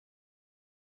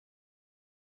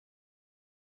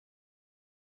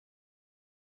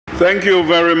Thank you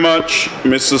very much,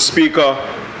 Mr. Speaker.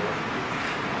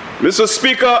 Mr.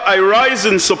 Speaker, I rise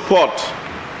in support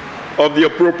of the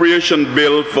appropriation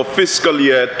bill for fiscal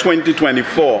year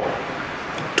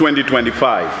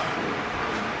 2024-2025.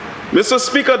 Mr.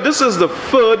 Speaker, this is the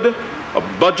third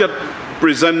budget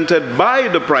presented by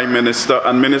the Prime Minister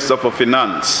and Minister for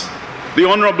Finance, the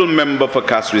Honourable Member for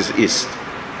Kaswi's East.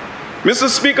 Mr.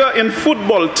 Speaker, in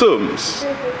football terms,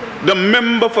 the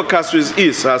member for Kaswi's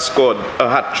East has scored a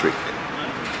hat-trick.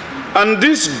 And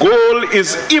this goal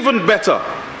is even better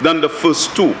than the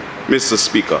first two, Mr.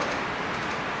 Speaker.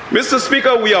 Mr.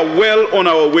 Speaker, we are well on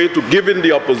our way to giving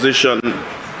the opposition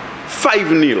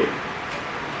 5-0.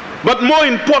 But more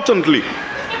importantly,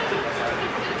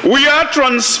 we are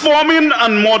transforming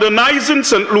and modernizing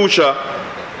St. Lucia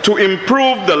to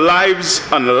improve the lives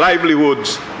and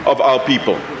livelihoods of our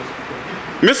people.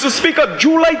 Mr. Speaker,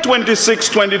 July 26,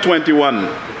 2021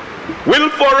 will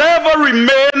forever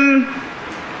remain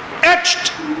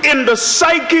etched in the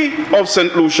psyche of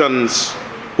St. Lucians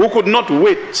who could not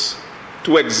wait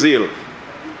to exhale,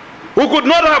 who could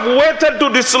not have waited to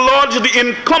dislodge the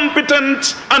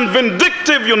incompetent and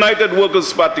vindictive United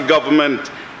Workers' Party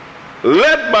government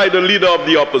led by the leader of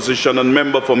the opposition and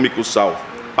member for Miku South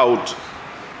out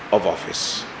of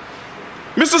office.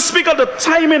 Mr. Speaker, the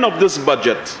timing of this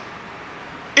budget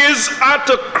is at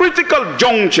a critical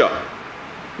juncture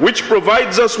which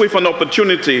provides us with an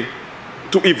opportunity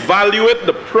to evaluate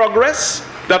the progress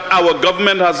that our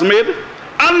government has made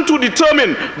and to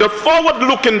determine the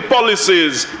forward-looking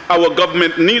policies our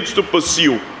government needs to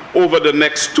pursue over the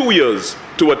next 2 years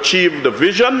to achieve the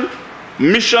vision,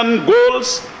 mission,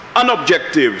 goals, and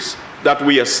objectives that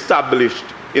we established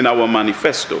in our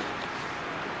manifesto.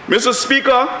 Mr.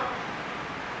 Speaker,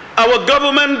 our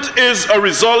government is a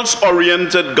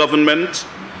results-oriented government,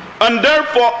 and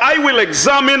therefore I will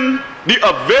examine the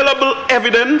available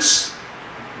evidence,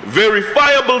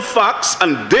 verifiable facts,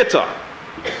 and data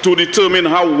to determine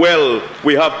how well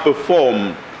we have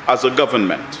performed as a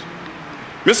government.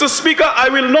 Mr. Speaker, I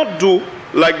will not do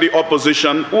like the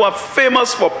opposition, who are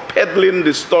famous for peddling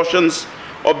distortions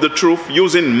of the truth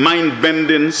using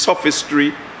mind-bending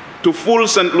sophistry to fool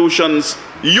St. Lucians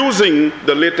using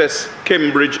the latest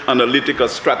Cambridge Analytica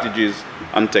strategies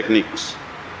and techniques.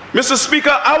 Mr.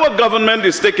 Speaker, our government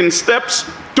is taking steps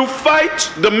to fight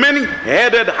the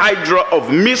many-headed hydra of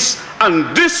mis- and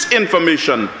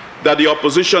disinformation that the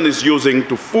opposition is using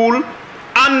to fool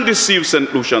and deceive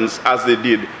St. Lucians as they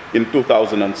did in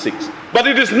 2006. But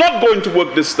it is not going to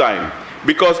work this time,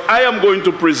 because I am going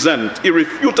to present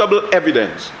irrefutable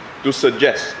evidence to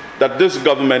suggest that this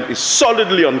government is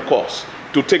solidly on course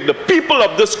to take the people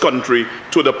of this country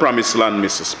to the promised land,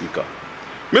 Mr. Speaker.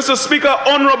 Mr. Speaker,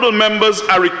 honorable members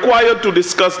are required to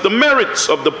discuss the merits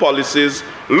of the policies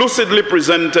lucidly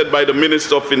presented by the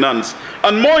Minister of Finance,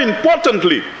 and more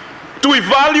importantly, to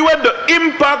evaluate the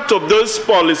impact of those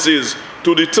policies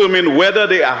to determine whether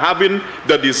they are having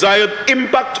the desired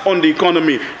impact on the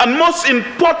economy, and most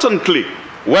importantly,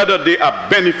 whether they are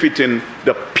benefiting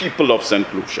the people of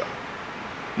St. Lucia.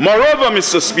 Moreover,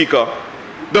 Mr. Speaker,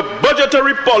 the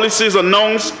budgetary policies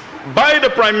announced by the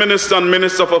Prime Minister and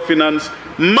Minister for Finance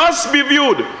must be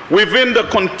viewed within the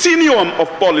continuum of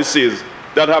policies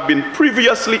that have been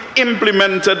previously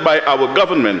implemented by our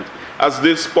government, as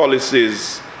these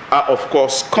policies are, of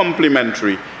course,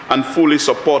 complementary and fully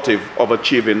supportive of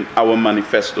achieving our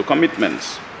manifesto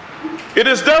commitments. It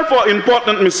is therefore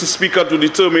important, Mr. Speaker, to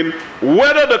determine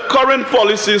whether the current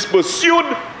policies pursued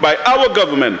by our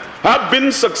government have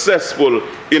been successful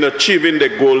in achieving the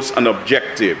goals and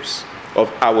objectives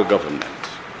of our government.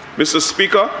 Mr.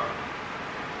 Speaker,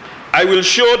 I will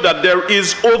show that there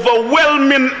is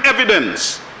overwhelming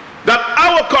evidence that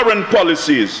our current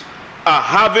policies are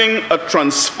having a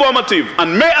transformative,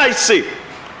 and may I say,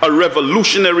 a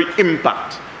revolutionary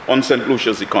impact on St.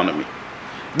 Lucia's economy.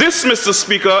 This, Mr.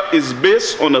 Speaker, is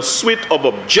based on a suite of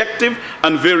objective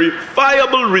and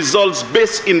verifiable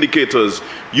results-based indicators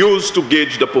used to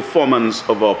gauge the performance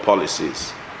of our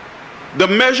policies. The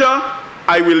measure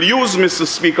I will use, Mr.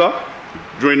 Speaker,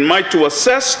 during my to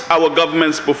assess our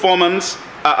government's performance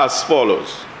are as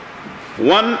follows.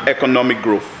 1, economic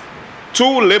growth.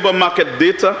 2, labor market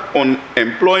data on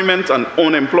employment and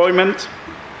unemployment.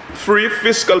 3,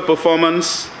 fiscal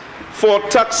performance. 4,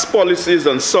 tax policies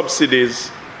and subsidies.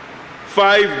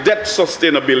 5, debt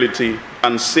sustainability.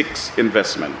 And 6,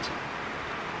 investment.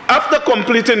 After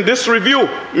completing this review,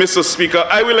 Mr. Speaker,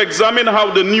 I will examine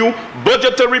how the new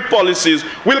budgetary policies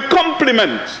will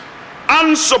complement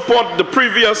and support the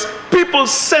previous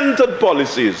people-centered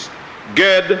policies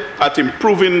geared at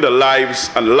improving the lives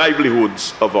and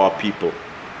livelihoods of our people.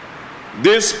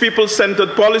 These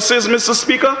people-centered policies, Mr.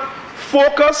 Speaker,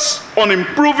 focus on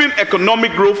improving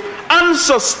economic growth and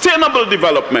sustainable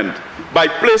development by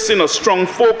placing a strong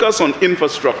focus on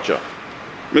infrastructure.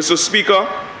 Mr. Speaker,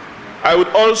 I would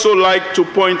also like to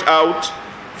point out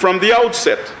from the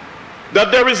outset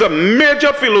that there is a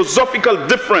major philosophical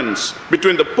difference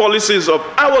between the policies of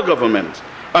our government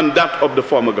and that of the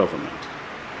former government.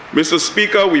 Mr.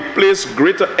 Speaker, we place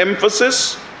greater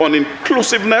emphasis on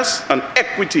inclusiveness and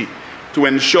equity to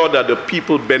ensure that the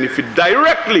people benefit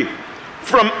directly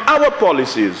from our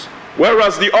policies,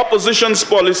 whereas the opposition's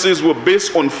policies were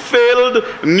based on failed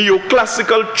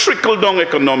neoclassical trickle-down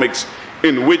economics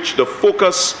in which the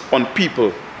focus on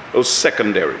people was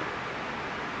secondary.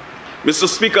 Mr.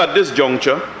 Speaker, at this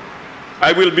juncture,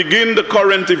 I will begin the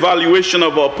current evaluation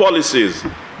of our policies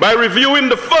by reviewing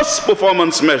the first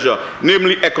performance measure,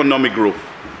 namely economic growth.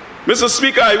 Mr.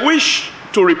 Speaker, I wish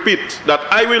to repeat that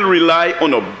I will rely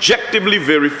on objectively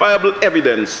verifiable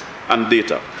evidence and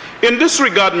data. In this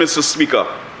regard, Mr. Speaker,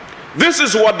 this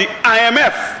is what the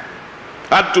IMF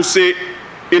had to say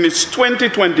in its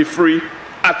 2023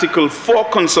 Article 4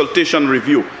 consultation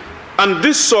review. And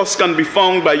this source can be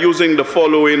found by using the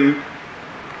following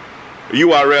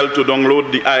URL to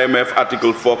download the IMF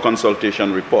Article 4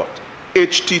 consultation report: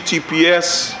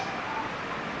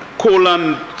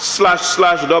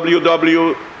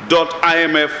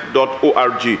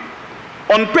 https://www.imf.org.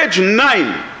 On page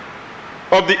 9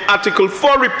 of the Article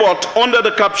 4 report, under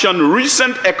the caption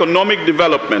Recent Economic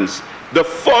Developments, the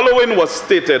following was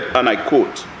stated, and I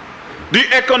quote: "The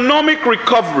economic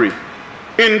recovery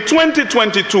in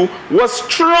 2022 was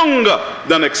stronger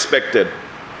than expected.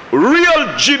 Real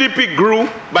GDP grew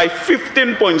by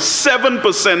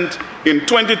 15.7% in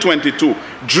 2022,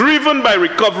 driven by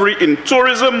recovery in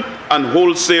tourism and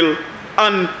wholesale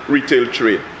and retail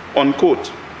trade,"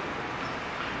 unquote.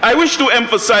 I wish to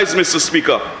emphasize, Mr.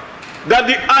 Speaker, that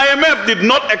the IMF did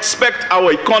not expect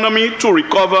our economy to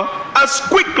recover as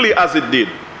quickly as it did,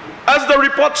 as the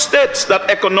report states that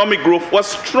economic growth was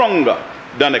stronger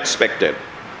than expected.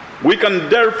 We can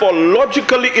therefore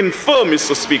logically infer,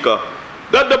 Mr. Speaker,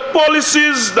 that the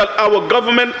policies that our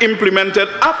government implemented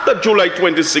after July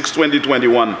 26,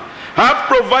 2021 have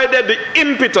provided the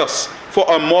impetus for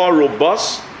a more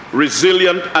robust,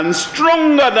 resilient, and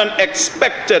stronger than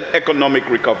expected economic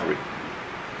recovery.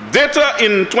 Data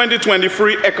in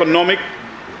 2023 Economic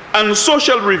and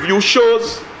Social Review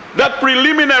shows that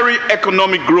preliminary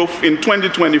economic growth in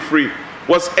 2023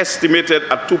 was estimated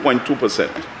at 2.2%.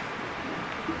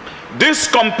 This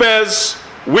compares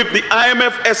with the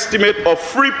IMF estimate of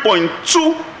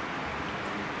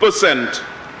 3.2%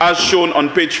 as shown on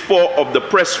page 4 of the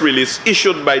press release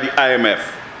issued by the IMF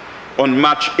on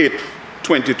March 8,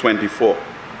 2024.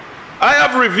 I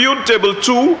have reviewed Table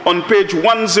 2 on page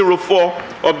 104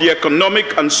 of the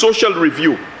Economic and Social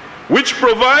Review, which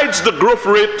provides the growth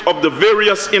rate of the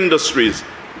various industries.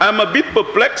 I'm a bit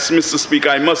perplexed, Mr. Speaker,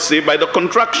 I must say, by the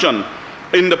contraction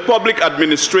in the public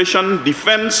administration,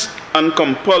 defense, and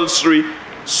compulsory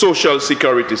social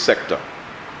security sector.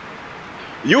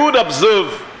 You would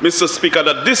observe, Mr. Speaker,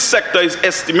 that this sector is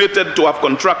estimated to have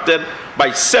contracted by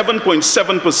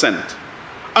 7.7%.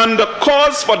 And the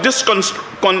cause for this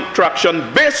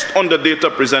contraction, based on the data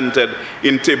presented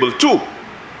in Table 2,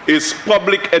 is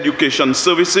public education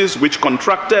services, which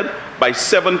contracted by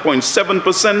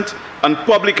 7.7%, and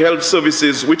public health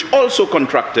services, which also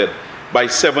contracted by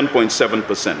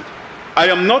 7.7%. I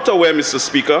am not aware, Mr.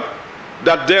 Speaker,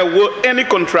 that there were any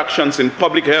contractions in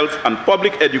public health and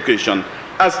public education,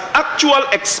 as actual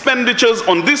expenditures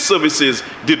on these services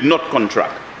did not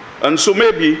contract. And so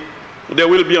maybe there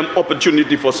will be an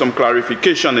opportunity for some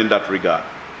clarification in that regard.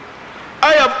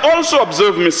 I have also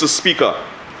observed, Mr. Speaker,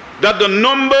 that the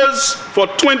numbers for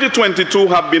 2022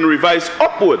 have been revised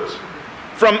upwards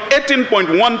from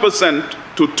 18.1%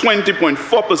 to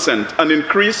 20.4%, an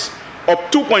increase of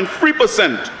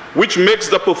 2.3%, which makes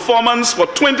the performance for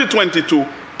 2022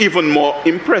 even more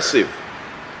impressive.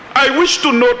 I wish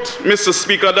to note, Mr.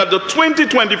 Speaker, that the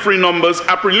 2023 numbers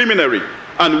are preliminary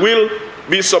and will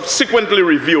be subsequently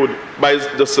reviewed by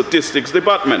the Statistics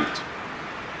Department.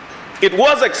 It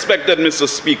was expected, Mr.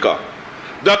 Speaker,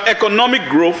 that economic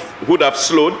growth would have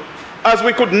slowed, as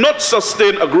we could not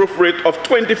sustain a growth rate of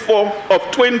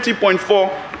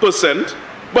 20.4%,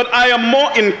 but I am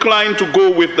more inclined to go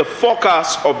with the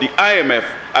forecast of the IMF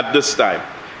at this time,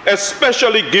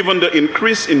 especially given the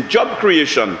increase in job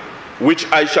creation, which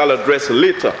I shall address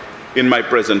later in my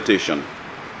presentation.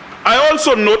 I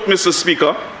also note, Mr.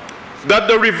 Speaker, that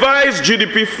the revised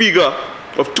GDP figure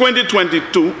of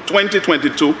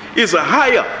 2022 is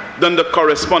higher than the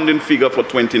corresponding figure for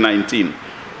 2019,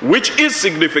 which is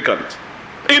significant,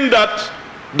 in that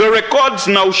the records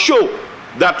now show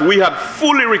that we had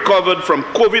fully recovered from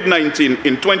COVID-19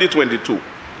 in 2022,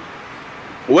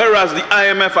 whereas the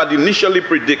IMF had initially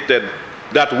predicted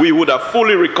that we would have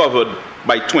fully recovered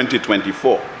by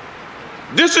 2024.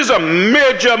 This is a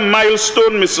major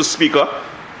milestone, Mr. Speaker,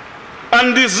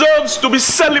 and deserves to be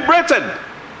celebrated.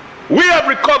 We have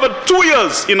recovered 2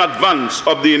 years in advance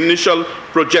of the initial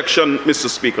projection, Mr.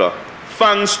 Speaker,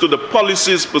 thanks to the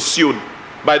policies pursued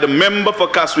by the member for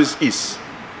Kaswis East,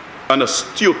 an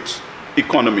astute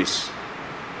economist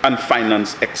and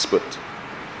finance expert.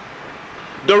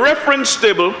 The reference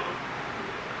table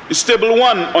is table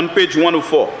 1 on page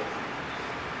 104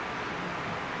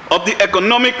 of the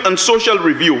Economic and Social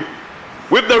Review,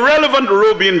 with the relevant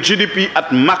row being GDP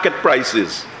at market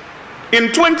prices.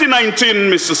 In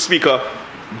 2019, Mr. Speaker,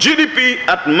 GDP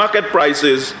at market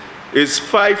prices is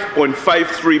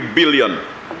 5.53 billion,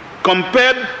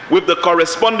 compared with the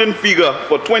corresponding figure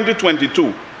for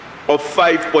 2022 of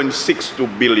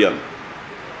 5.62 billion.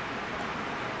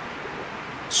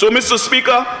 So, Mr.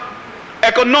 Speaker,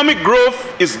 economic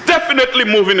growth is definitely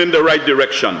moving in the right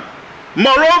direction.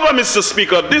 Moreover, Mr.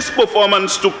 Speaker, this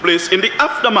performance took place in the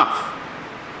aftermath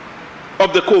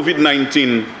of the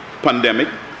COVID-19 pandemic,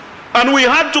 and we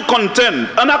had to contend,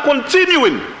 and are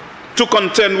continuing to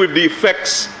contend, with the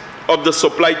effects of the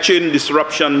supply chain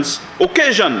disruptions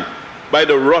occasioned by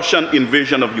the Russian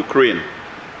invasion of Ukraine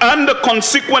and the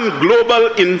consequent global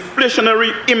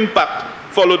inflationary impact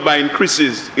followed by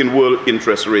increases in world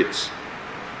interest rates.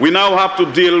 We now have to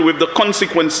deal with the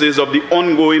consequences of the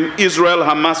ongoing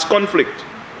Israel-Hamas conflict.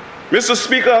 Mr.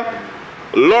 Speaker,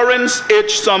 Lawrence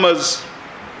H. Summers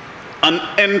and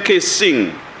N.K.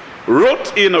 Singh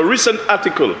wrote in a recent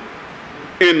article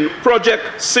in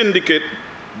Project Syndicate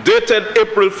dated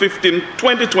April 15,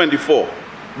 2024,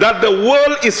 that the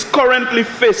world is currently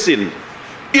facing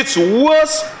its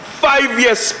worst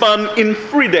 5-year span in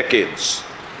 3 decades,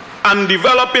 and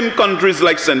developing countries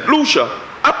like St. Lucia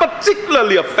are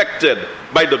particularly affected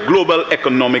by the global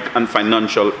economic and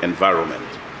financial environment.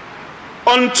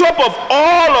 On top of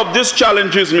all of these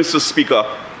challenges, Mr. Speaker,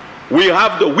 we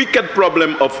have the wicked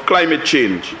problem of climate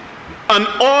change and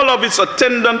all of its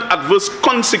attendant adverse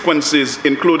consequences,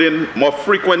 including more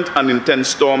frequent and intense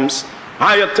storms,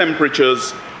 higher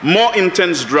temperatures, more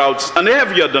intense droughts, and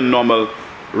heavier than normal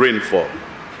rainfall.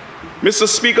 Mr.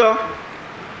 Speaker,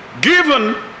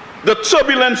 given the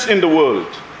turbulence in the world,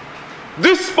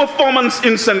 this performance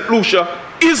in St. Lucia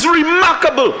is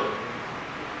remarkable.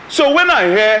 So when I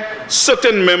hear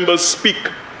certain members speak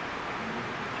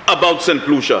about St.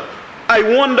 Lucia, I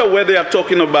wonder whether they are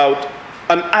talking about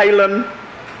an island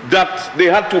that they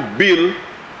had to build,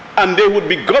 and they would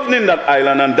be governing that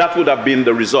island, and that would have been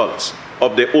the results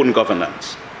of their own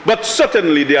governance. But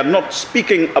certainly they are not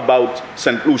speaking about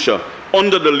St. Lucia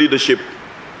under the leadership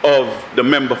of the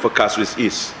member for Kaswis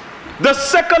East. The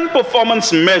second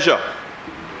performance measure,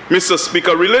 Mr.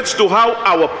 Speaker, relates to how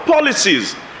our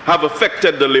policies have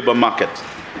affected the labor market.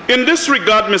 In this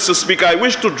regard, Mr. Speaker, I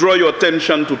wish to draw your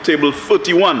attention to table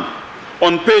 31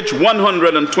 on page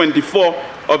 124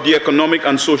 of the Economic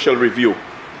and Social Review,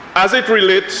 as it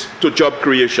relates to job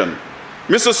creation.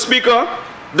 Mr. Speaker,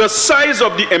 the size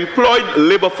of the employed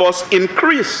labor force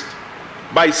increased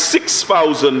by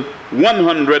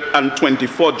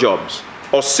 6,124 jobs,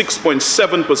 or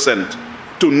 6.7%,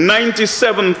 to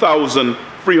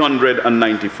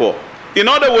 97,394. In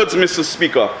other words, Mr.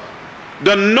 Speaker,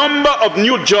 the number of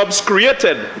new jobs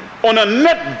created on a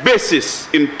net basis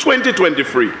in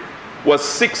 2023 was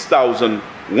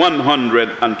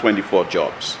 6,124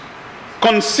 jobs.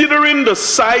 Considering the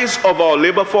size of our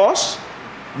labor force,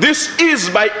 this is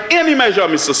by any measure,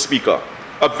 Mr. Speaker,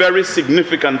 a very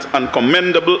significant and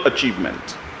commendable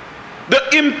achievement. The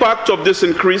impact of this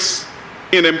increase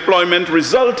in employment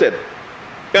resulted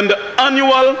in the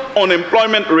annual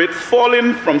unemployment rate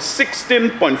falling from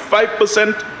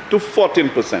 16.5% to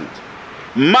 14%,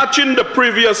 matching the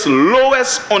previous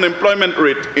lowest unemployment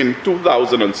rate in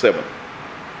 2007.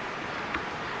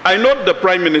 I note the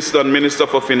Prime Minister and Minister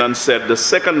for Finance said the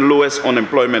second lowest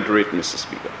unemployment rate, Mr.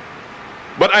 Speaker.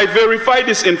 But I verified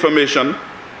this information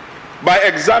by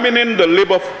examining the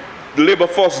labor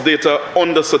force data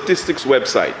on the statistics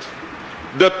website.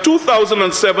 The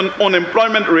 2007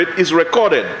 unemployment rate is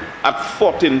recorded at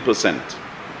 14%.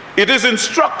 It is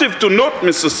instructive to note,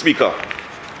 Mr. Speaker,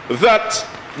 that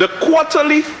the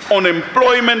quarterly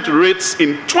unemployment rates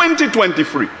in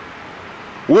 2023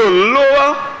 were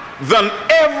lower than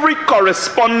every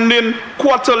corresponding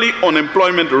quarterly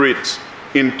unemployment rate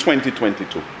in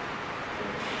 2022.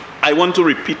 I want to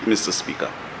repeat, Mr. Speaker,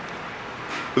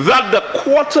 that the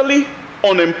quarterly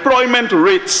unemployment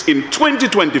rates in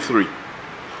 2023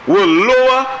 were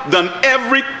lower than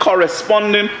every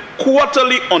corresponding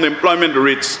quarterly unemployment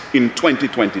rates in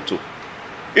 2022.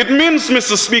 It means,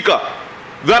 Mr. Speaker,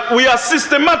 that we are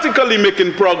systematically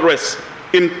making progress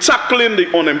in tackling the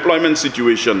unemployment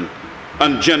situation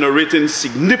and generating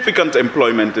significant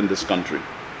employment in this country.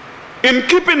 In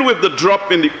keeping with the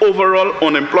drop in the overall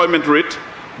unemployment rate,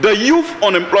 the youth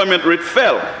unemployment rate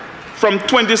fell from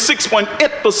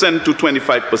 26.8% to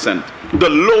 25%, the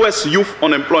lowest youth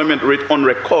unemployment rate on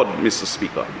record, Mr.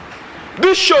 Speaker.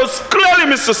 This shows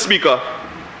clearly, Mr. Speaker,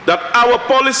 that our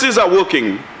policies are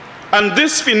working, and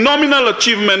this phenomenal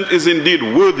achievement is indeed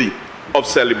worthy of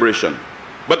celebration.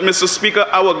 But, Mr. Speaker,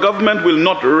 our government will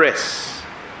not rest.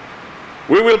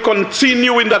 We will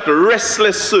continue in that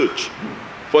restless search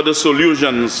for the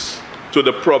solutions to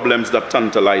the problems that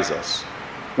tantalize us.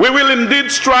 We will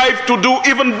indeed strive to do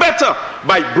even better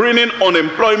by bringing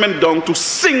unemployment down to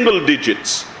single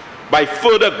digits, by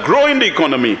further growing the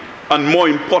economy, and more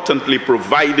importantly,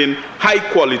 providing high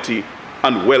quality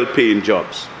and well-paying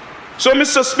jobs. So,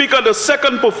 Mr. Speaker, the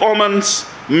second performance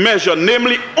measure,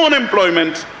 namely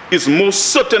unemployment, is most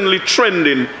certainly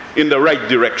trending in the right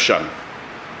direction.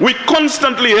 We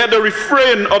constantly hear the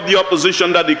refrain of the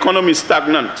opposition that the economy is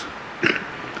stagnant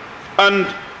and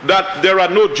that there are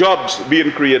no jobs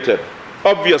being created.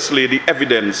 Obviously, the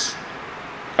evidence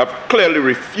have clearly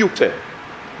refuted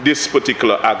this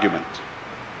particular argument.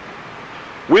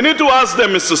 We need to ask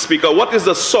them, Mr. Speaker, what is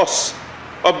the source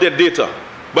of their data?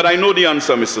 But I know the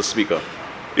answer, Mr. Speaker.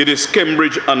 It is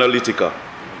Cambridge Analytica.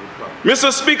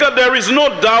 Mr. Speaker, there is no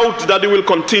doubt that they will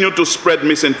continue to spread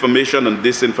misinformation and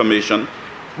disinformation,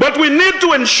 but we need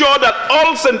to ensure that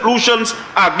all St. Lucians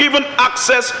are given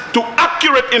access to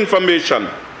accurate information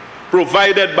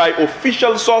provided by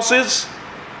official sources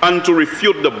and to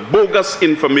refute the bogus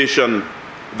information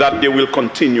that they will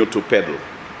continue to peddle.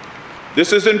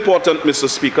 This is important, Mr.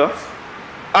 Speaker,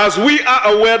 as we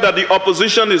are aware that the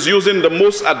opposition is using the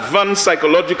most advanced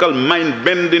psychological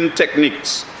mind-bending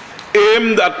techniques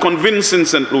aimed at convincing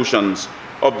St. Lucians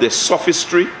of their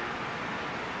sophistry.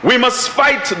 We must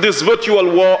fight this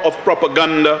virtual war of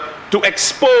propaganda to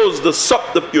expose the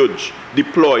subterfuge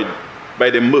deployed by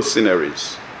the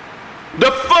mercenaries. The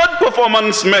third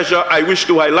performance measure I wish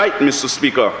to highlight, Mr.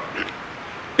 Speaker,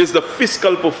 is the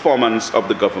fiscal performance of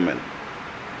the government.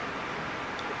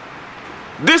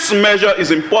 This measure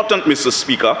is important, Mr.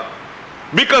 Speaker,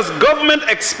 because government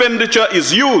expenditure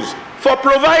is used for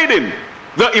providing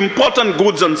the important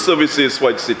goods and services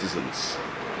for its citizens,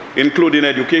 including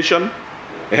education,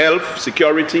 health,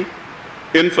 security,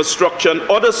 infrastructure, and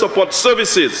other support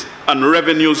services, and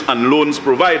revenues and loans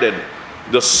provided,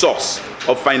 the source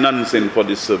of financing for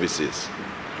these services.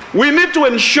 We need to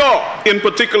ensure, in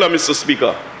particular, Mr.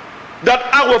 Speaker, that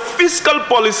our fiscal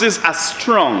policies are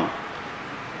strong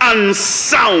and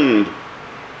sound,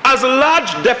 as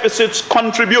large deficits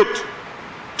contribute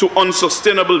to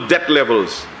unsustainable debt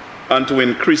levels and to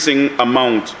increasing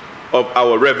amount of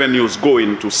our revenues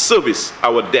going to service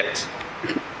our debt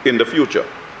in the future.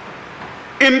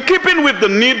 In keeping with the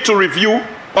need to review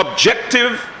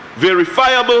objective,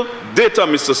 verifiable data,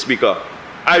 Mr. Speaker,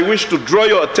 I wish to draw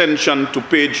your attention to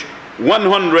page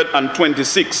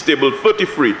 126, table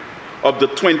 33 of the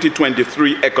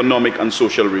 2023 Economic and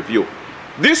Social Review.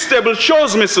 This table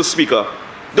shows, Mr. Speaker,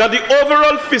 that the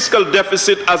overall fiscal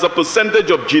deficit as a percentage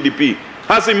of GDP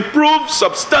has improved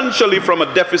substantially from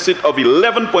a deficit of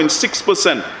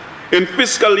 11.6% in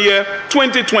fiscal year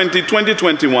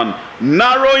 2020-2021,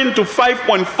 narrowing to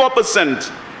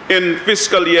 5.4% in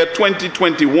fiscal year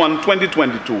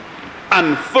 2021-2022,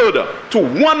 and further to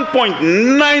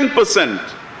 1.9%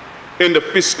 in the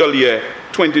fiscal year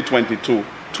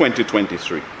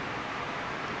 2022-2023.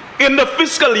 In the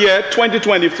fiscal year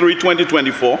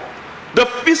 2023-2024, the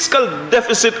fiscal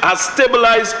deficit has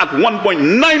stabilized at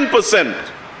 1.9%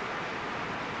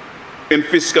 in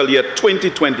fiscal year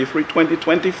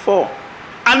 2023-2024,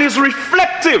 and is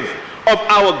reflective of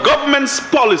our government's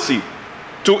policy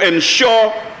to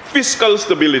ensure fiscal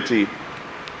stability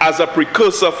as a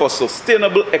precursor for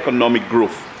sustainable economic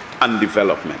growth and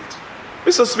development.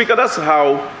 Mr. Speaker, that's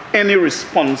how any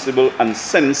responsible and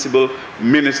sensible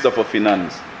Minister for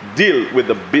Finance deal with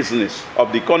the business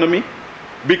of the economy,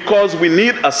 because we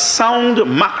need a sound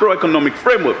macroeconomic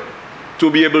framework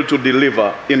to be able to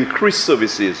deliver increased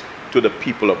services to the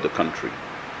people of the country.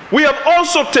 We have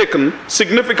also taken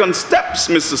significant steps,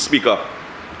 Mr. Speaker,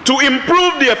 to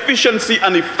improve the efficiency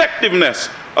and effectiveness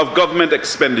of government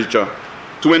expenditure,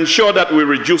 to ensure that we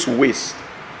reduce waste,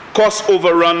 cost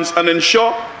overruns, and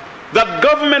ensure that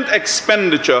government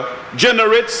expenditure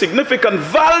generates significant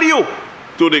value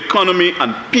to the economy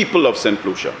and people of St.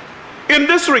 Lucia. In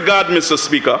this regard, Mr.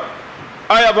 Speaker,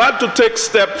 I have had to take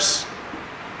steps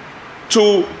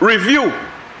to review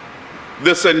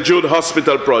the St. Jude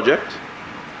Hospital project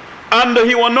and the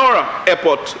Hiwanora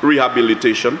Airport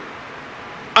rehabilitation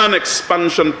and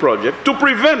expansion project to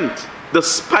prevent the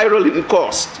spiraling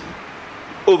cost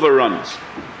overruns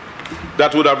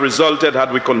that would have resulted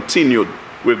had we continued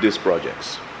with these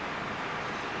projects.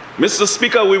 Mr.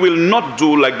 Speaker, we will not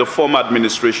do like the former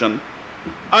administration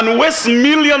and waste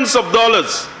millions of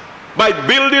dollars by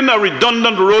building a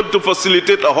redundant road to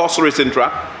facilitate a horse racing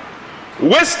track,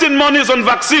 wasting monies on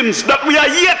vaccines that we are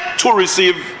yet to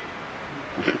receive,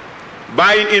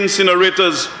 buying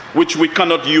incinerators which we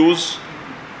cannot use,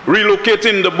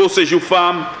 relocating the Beausejour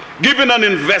farm, giving an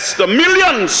investor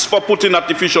millions for putting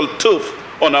artificial turf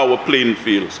on our playing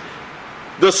fields.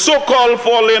 The so-called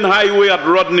four-lane highway at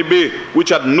Rodney Bay, which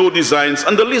had no designs,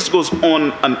 and the list goes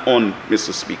on and on,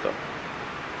 Mr. Speaker.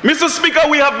 Mr. Speaker,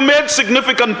 we have made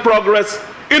significant progress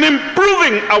in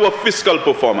improving our fiscal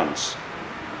performance.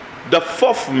 The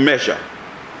fourth measure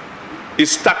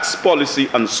is tax policy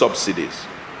and subsidies.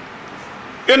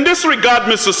 In this regard,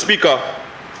 Mr. Speaker,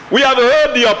 we have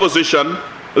heard the opposition,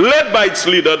 led by its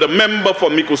leader, the member for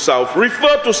Mico South,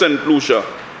 refer to St. Lucia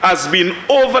as being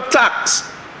overtaxed,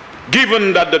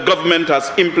 given that the government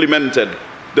has implemented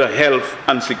the health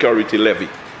and security levy.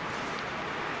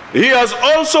 He has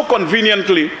also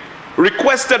conveniently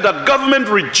requested that government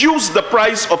reduce the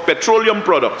price of petroleum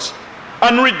products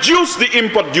and reduce the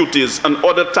import duties and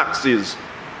other taxes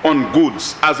on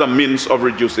goods as a means of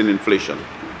reducing inflation.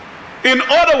 In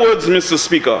other words, Mr.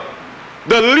 Speaker,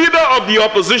 the leader of the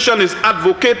opposition is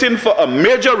advocating for a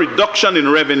major reduction in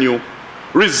revenue,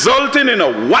 resulting in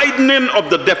a widening of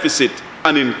the deficit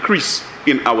and increase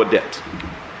in our debt.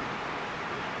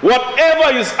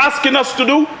 Whatever he's asking us to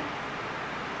do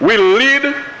will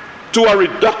lead to a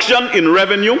reduction in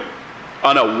revenue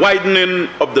and a widening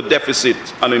of the deficit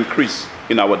and increase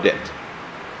in our debt.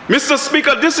 Mr.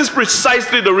 Speaker, this is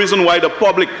precisely the reason why the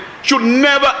public should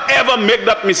never ever make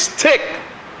that mistake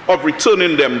of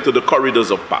returning them to the corridors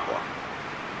of power.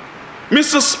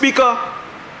 Mr. Speaker,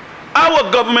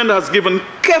 our government has given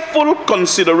careful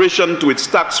consideration to its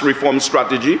tax reform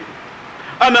strategy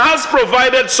and has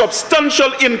provided substantial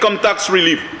income tax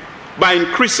relief by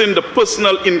increasing the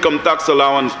personal income tax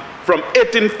allowance from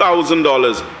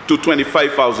 $18,000 to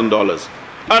 $25,000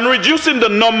 and reducing the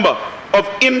number of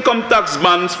income tax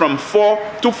bands from 4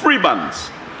 to 3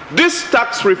 bands. This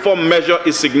tax reform measure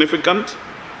is significant,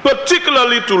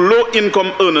 particularly to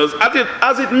low-income earners,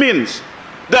 as it means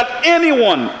that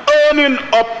anyone earning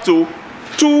up to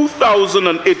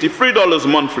 $2,083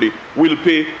 monthly will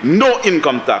pay no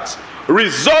income tax,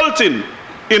 resulting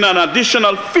in an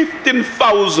additional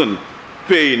 15,000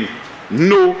 paying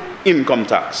no income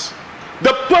tax.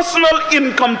 The personal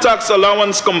income tax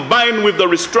allowance combined with the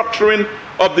restructuring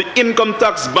of the income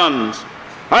tax bands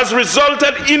has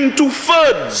resulted in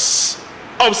 2/3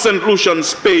 of St.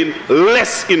 Lucians paying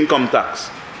less income tax.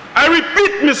 I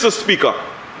repeat, Mr. Speaker,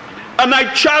 and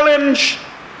I challenge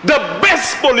the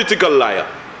best political liar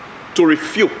to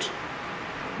refute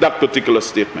that particular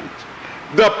statement.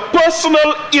 The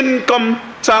personal income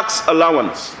tax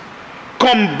allowance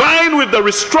combined with the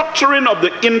restructuring of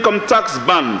the income tax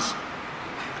bands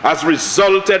has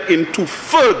resulted in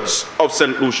 2/3 of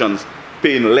St. Lucians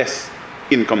paying less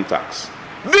income tax.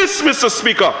 This, Mr.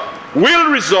 Speaker, will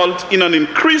result in an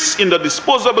increase in the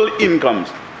disposable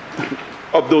incomes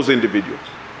of those individuals.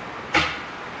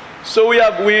 So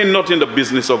we're not in the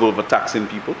business of overtaxing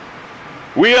people.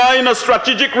 We are in a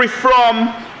strategic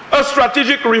reform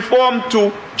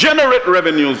to generate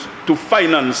revenues to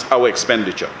finance our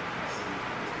expenditure.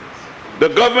 The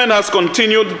government has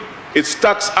continued its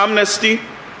tax amnesty,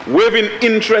 waiving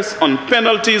interest on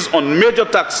penalties on major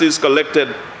taxes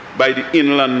collected by the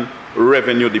Inland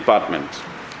Revenue Department.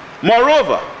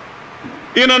 Moreover,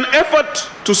 in an effort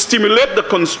to stimulate the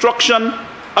construction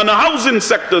and housing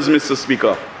sectors, Mr.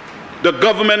 Speaker, the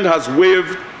government has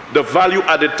waived the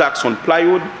value-added tax on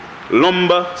plywood,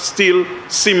 lumber, steel,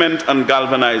 cement, and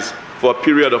galvanized for a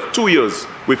period of 2 years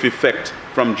with effect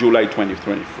from July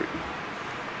 2023.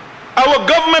 Our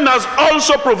government has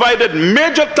also provided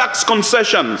major tax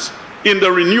concessions in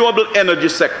the renewable energy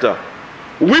sector,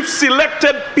 with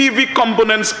selected PV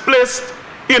components placed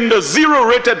in the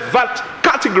zero-rated VAT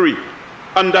category,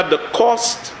 and that the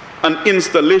cost and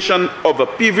installation of a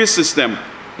PV system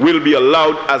will be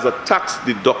allowed as a tax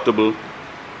deductible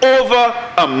over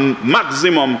a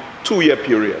maximum 2-year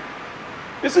period.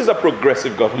 This is a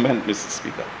progressive government, Mr.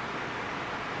 Speaker.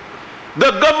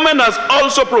 The government has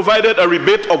also provided a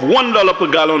rebate of $1 per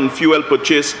gallon fuel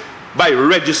purchase by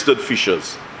registered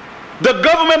fishers. The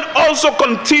government also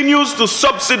continues to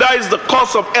subsidize the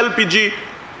cost of LPG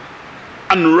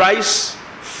and rice,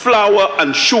 flour,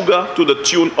 and sugar to the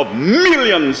tune of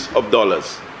millions of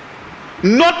dollars.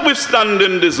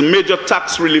 Notwithstanding these major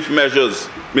tax relief measures,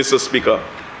 Mr. Speaker,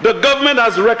 the government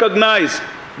has recognized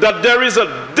that there is a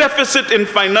deficit in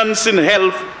financing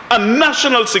health and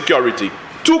national security,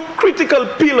 two critical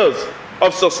pillars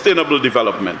of sustainable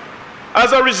development.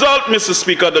 As a result, Mr.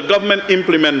 Speaker, the government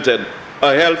implemented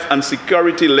a health and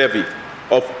security levy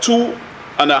of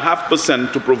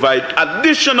 2.5% to provide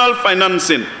additional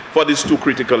financing for these two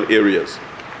critical areas.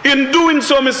 In doing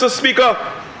so, Mr. Speaker,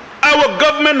 our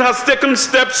government has taken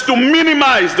steps to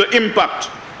minimize the impact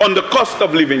on the cost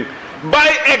of living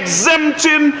by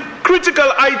exempting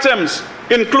critical items,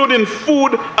 including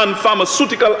food and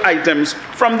pharmaceutical items,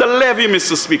 from the levy,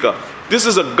 Mr. Speaker. This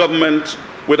is a government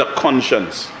with a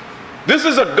conscience. This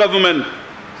is a government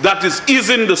that is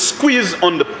easing the squeeze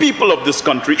on the people of this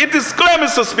country. It is clear,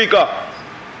 Mr. Speaker,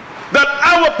 that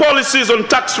our policies on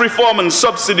tax reform and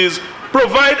subsidies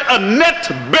provide a net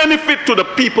benefit to the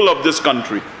people of this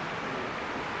country.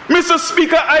 Mr.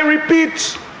 Speaker, I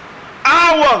repeat,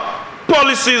 our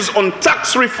policies on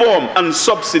tax reform and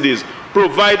subsidies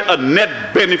provide a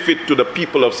net benefit to the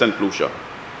people of St. Lucia.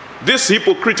 This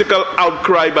hypocritical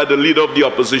outcry by the leader of the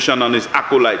opposition and his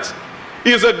acolytes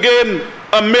is again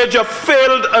a major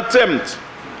failed attempt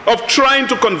of trying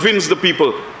to convince the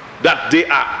people that they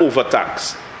are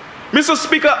overtaxed. Mr.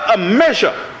 Speaker, a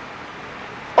measure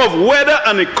of whether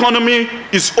an economy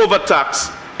is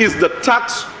overtaxed is the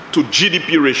tax to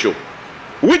GDP ratio,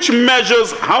 which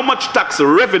measures how much tax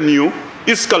revenue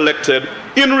is collected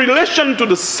in relation to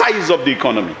the size of the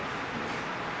economy.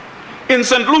 In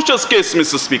St. Lucia's case,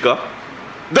 Mr. Speaker,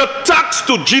 the tax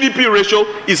to GDP ratio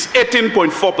is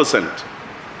 18.4%.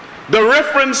 The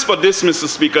reference for this, Mr.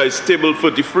 Speaker, is table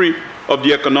 33 of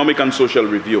the Economic and Social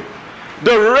Review.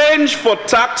 The range for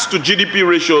tax to GDP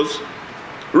ratios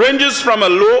ranges from a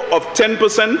low of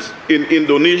 10% in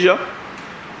Indonesia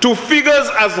to figures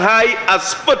as high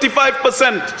as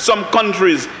 45% some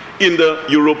countries in the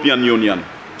European Union.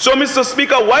 So, Mr.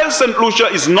 Speaker, while St. Lucia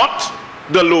is not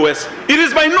the lowest, it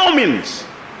is by no means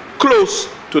close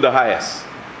to the highest.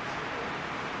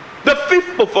 The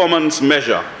fifth performance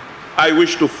measure I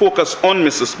wish to focus on,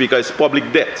 Mr. Speaker, is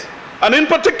public debt, and in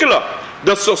particular,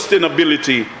 the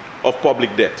sustainability of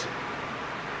public debt.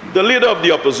 The leader of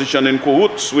the opposition, in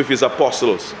cahoots with his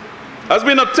apostles, has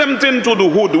been attempting to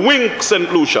hoodwink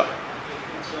St. Lucia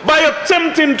by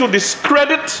attempting to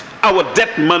discredit our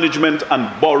debt management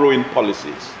and borrowing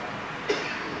policies.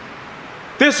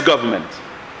 This government,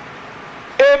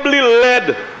 ably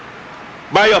led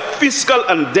by a fiscal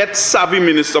and debt-savvy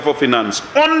Minister for Finance,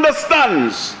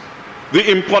 understands the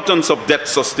importance of debt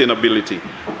sustainability.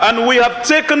 And we have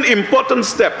taken important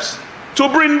steps to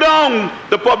bring down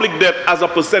the public debt as a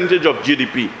percentage of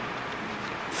GDP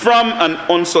from an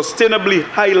unsustainably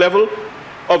high level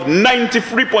of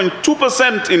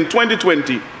 93.2% in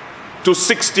 2020 to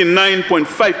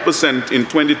 69.5% in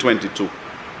 2022.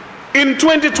 In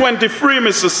 2023,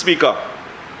 Mr. Speaker,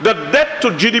 the debt to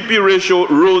GDP ratio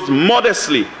rose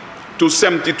modestly to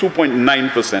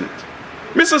 72.9%.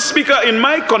 Mr. Speaker, in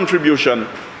my contribution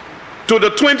to the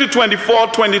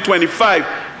 2024-2025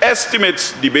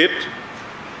 estimates debate,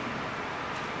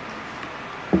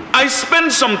 I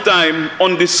spent some time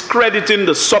on discrediting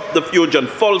the subterfuge and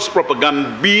false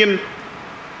propaganda being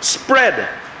spread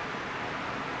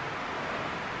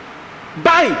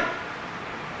by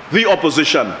the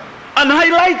opposition, and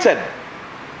highlighted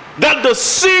that the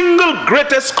single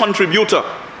greatest contributor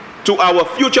to our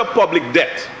future public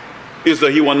debt is the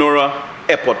Hiwanora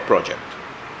Airport project.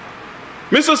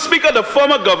 Mr. Speaker, the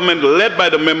former government, led by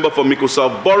the member for Mico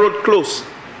South, borrowed close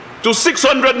to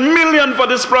 600 million for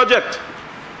this project.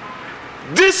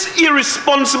 This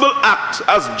irresponsible act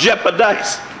has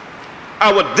jeopardized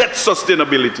our debt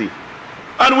sustainability,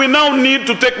 and we now need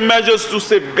to take measures to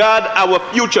safeguard our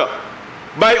future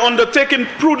by undertaking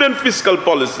prudent fiscal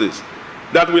policies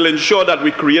that will ensure that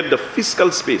we create the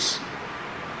fiscal space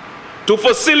to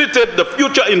facilitate the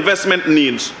future investment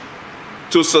needs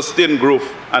to sustain growth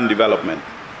and development.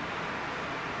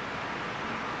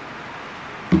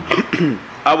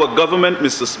 Our government,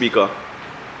 Mr. Speaker,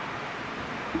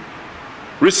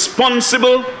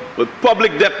 responsible with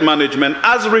public debt management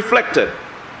as reflected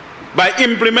by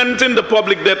implementing the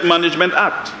Public Debt Management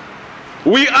Act.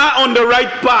 We are on the right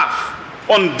path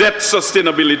on debt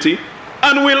sustainability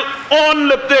and will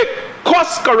undertake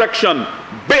course correction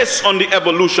based on the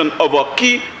evolution of our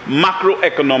key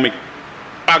macroeconomic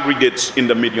aggregates in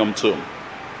the medium term.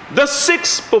 The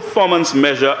sixth performance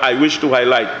measure I wish to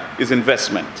highlight is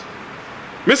investment.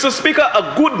 Mr. Speaker,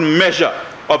 a good measure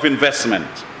of investment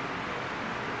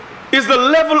is the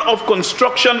level of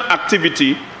construction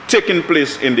activity taking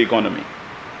place in the economy.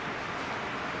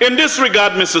 In this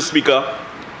regard, Mr. Speaker,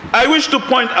 I wish to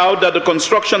point out that the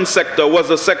construction sector was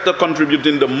the sector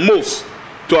contributing the most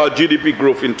to our GDP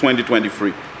growth in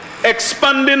 2023,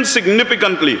 expanding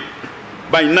significantly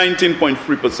by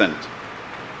 19.3%.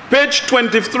 Page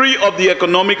 23 of the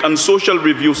Economic and Social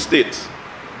Review states,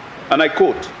 and I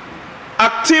quote,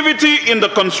 "Activity in the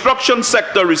construction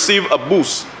sector received a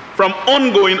boost from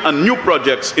ongoing and new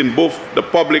projects in both the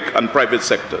public and private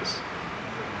sectors.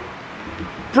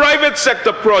 Private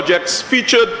sector projects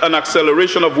featured an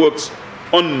acceleration of works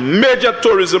on major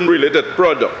tourism-related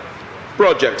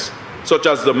projects, such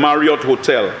as the Marriott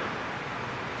Hotel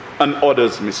and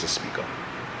others, Mr. Speaker.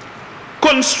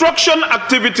 Construction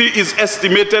activity is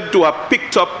estimated to have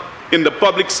picked up in the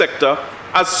public sector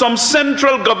as some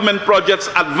central government projects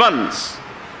advance,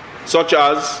 such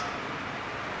as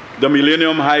the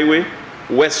Millennium Highway,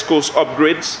 West Coast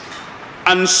upgrades,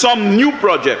 and some new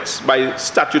projects by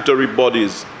statutory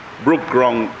bodies broke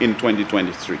ground in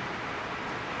 2023.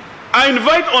 I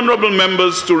invite honorable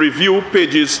members to review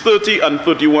pages 30 and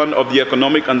 31 of the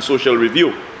Economic and Social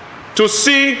Review to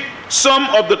see some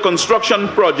of the construction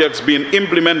projects being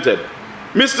implemented.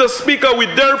 Mr. Speaker, we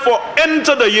therefore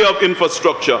enter the year of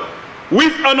infrastructure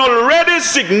with an already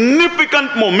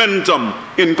significant momentum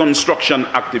in construction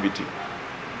activity.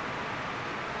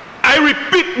 I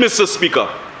repeat, Mr. Speaker,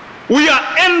 we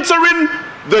are entering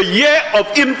the year of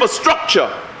infrastructure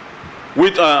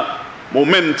with a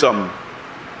momentum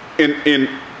in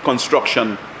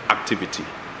construction activity.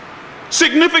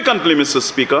 Significantly, Mr.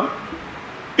 Speaker,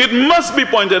 it must be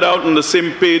pointed out on the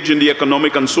same page in the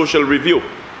Economic and Social Review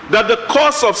that the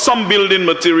cost of some building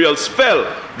materials fell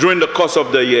during the course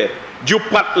of the year, due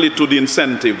partly to the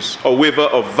incentives or waiver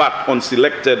of VAT on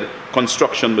selected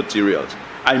construction materials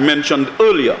I mentioned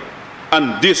earlier,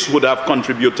 and this would have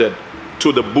contributed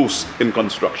to the boost in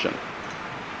construction.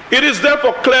 It is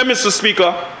therefore clear, Mr.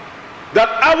 Speaker, that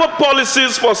our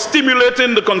policies for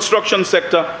stimulating the construction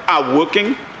sector are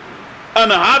working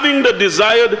and having the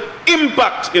desired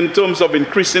impact in terms of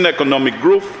increasing economic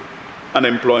growth and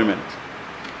employment.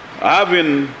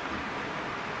 Having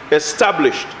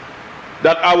established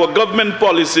that our government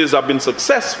policies have been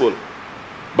successful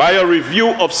by a review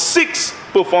of 6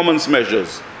 performance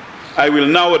measures, I will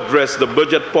now address the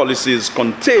budget policies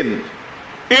contained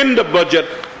in the budget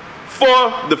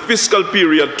for the fiscal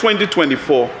period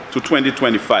 2024 to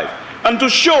 2025, and to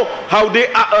show how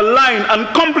they are aligned and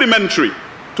complementary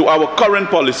to our current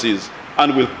policies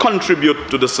and will contribute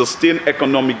to the sustained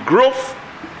economic growth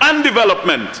and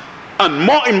development, and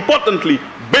more importantly,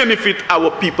 benefit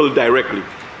our people directly.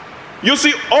 You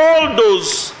see, all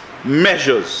those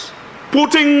measures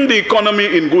putting the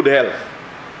economy in good health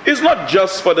is not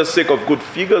just for the sake of good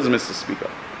figures, Mr. Speaker.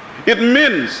 It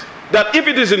means that if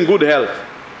it is in good health,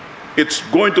 it's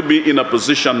going to be in a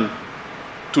position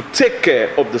to take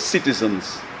care of the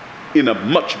citizens in a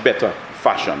much better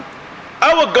fashion.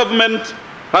 Our government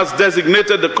has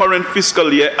designated the current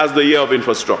fiscal year as the year of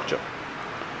infrastructure.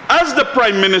 As the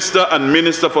Prime Minister and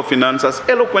Minister for Finance has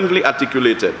eloquently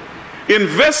articulated,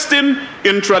 investing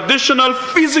in traditional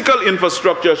physical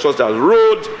infrastructure such as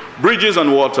roads, bridges,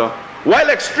 and water, while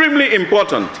extremely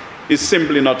important, is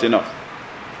simply not enough.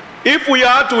 If we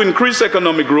are to increase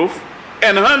economic growth,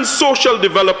 enhance social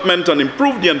development, and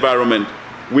improve the environment,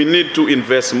 we need to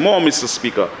invest more, Mr.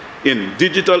 Speaker, in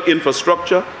digital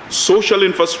infrastructure, social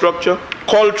infrastructure,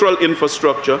 cultural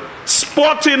infrastructure,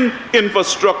 sporting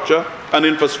infrastructure, and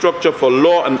infrastructure for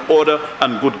law and order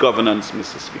and good governance,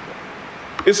 Mr. Speaker.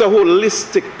 It's a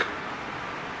holistic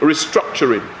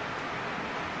restructuring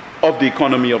of the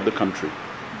economy of the country.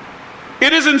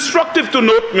 It is instructive to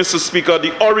note, Mr. Speaker,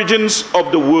 the origins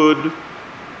of the word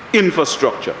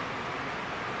infrastructure,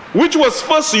 which was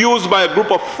first used by a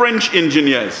group of French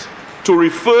engineers to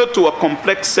refer to a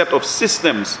complex set of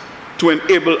systems to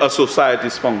enable a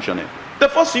society's functioning. The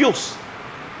first use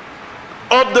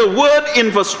of the word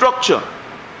infrastructure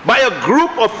by a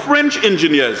group of French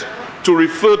engineers to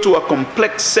refer to a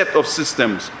complex set of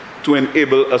systems to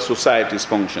enable a society's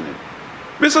functioning.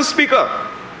 Mr. Speaker,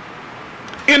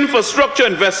 infrastructure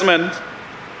investment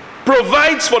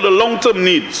provides for the long-term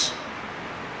needs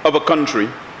of a country,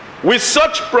 with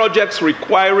such projects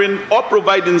requiring or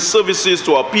providing services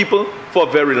to our people for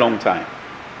a very long time.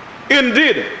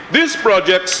 Indeed, these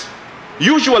projects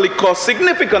usually cost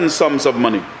significant sums of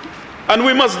money, and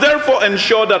we must therefore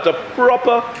ensure that a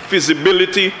proper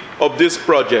feasibility of these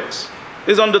projects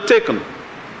is undertaken.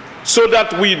 so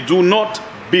that we do not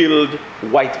build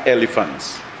white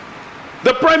elephants.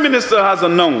 The Prime Minister has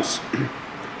announced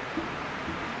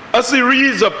a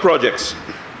series of projects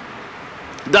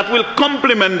that will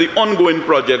complement the ongoing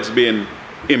projects being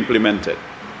implemented.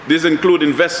 These include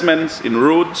investments in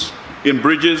roads, in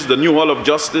bridges, the new Hall of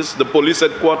Justice, the police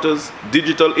headquarters,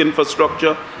 digital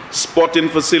infrastructure, sporting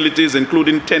facilities,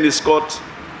 including tennis courts,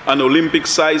 an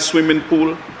Olympic-sized swimming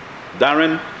pool,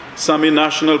 Darren Sammy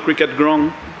National Cricket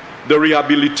Ground, the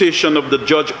rehabilitation of the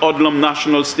Judge Odlum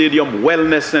National Stadium,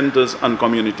 wellness centers, and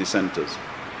community centers.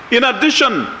 In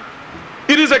addition,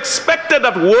 it is expected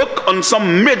that work on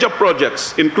some major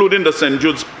projects, including the St.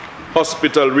 Jude's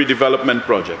Hospital redevelopment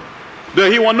project, the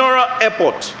Hiwanora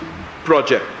Airport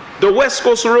project, the West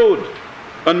Coast Road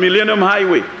and Millennium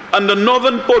Highway, and the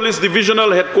Northern Police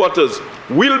Divisional Headquarters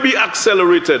will be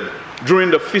accelerated during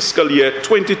the fiscal year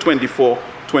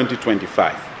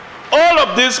 2024-2025. All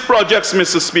of these projects,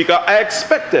 Mr. Speaker, are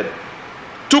expected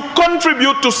to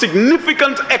contribute to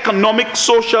significant economic,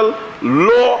 social,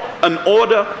 law and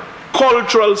order,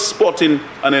 cultural, sporting,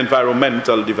 and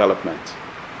environmental development.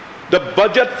 The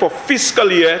budget for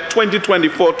fiscal year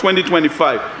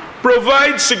 2024-2025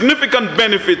 provides significant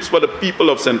benefits for the people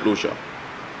of St. Lucia.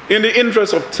 In the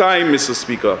interest of time, Mr.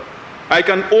 Speaker, I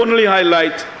can only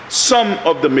highlight some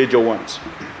of the major ones.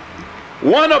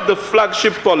 One of the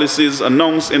flagship policies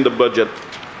announced in the budget,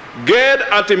 geared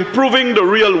at improving the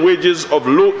real wages of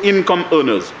low-income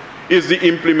earners, is the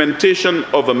implementation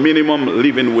of a minimum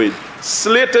living wage,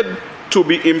 slated to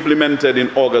be implemented in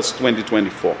August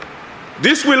 2024.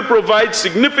 This will provide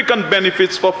significant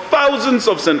benefits for thousands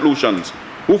of St. Lucians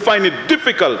who find it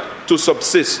difficult to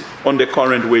subsist on their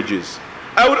current wages.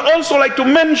 I would also like to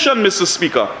mention, Mr.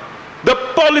 Speaker, the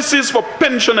policies for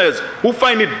pensioners who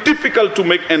find it difficult to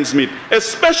make ends meet,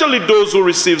 especially those who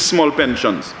receive small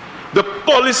pensions. The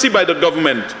policy by the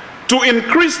government to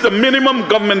increase the minimum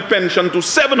government pension to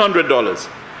 $700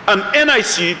 and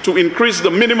NIC to increase the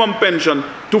minimum pension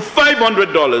to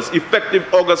 $500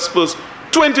 effective August 1st,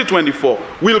 2024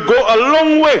 will go a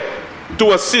long way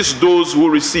to assist those who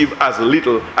receive as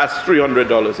little as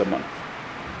 $300 a month.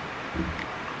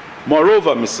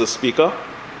 Moreover, Mr. Speaker,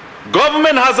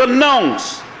 government has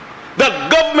announced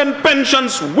that government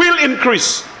pensions will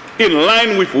increase in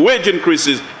line with wage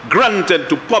increases granted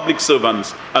to public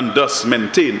servants and thus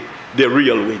maintain their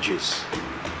real wages.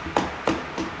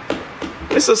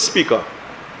 Mr. Speaker,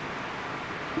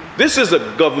 this is a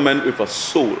government with a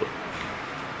soul.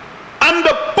 And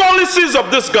the policies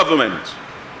of this government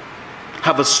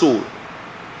have a soul.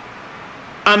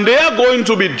 And they are going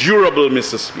to be durable,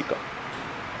 Mr. Speaker.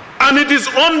 And it is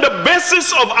on the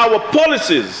basis of our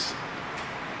policies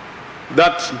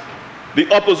that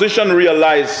the opposition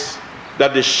realize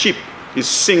that the ship is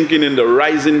sinking in the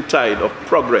rising tide of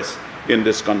progress in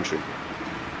this country.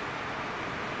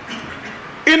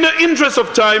 In the interest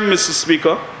of time, Mr.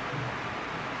 Speaker,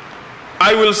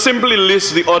 I will simply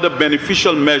list the other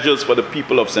beneficial measures for the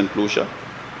people of St. Lucia.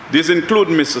 These include,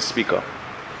 Mr. Speaker,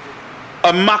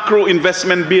 a macro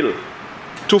investment bill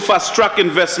to fast-track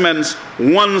investments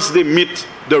once they meet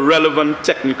the relevant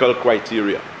technical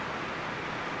criteria.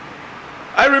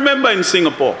 I remember in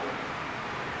Singapore,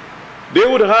 they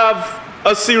would have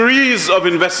a series of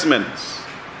investments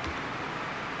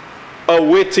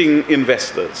awaiting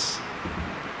investors.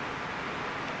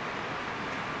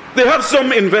 They have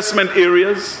some investment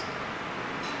areas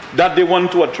that they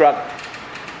want to attract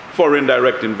foreign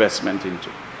direct investment into.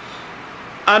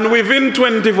 And within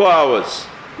 24 hours,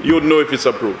 you'd know if it's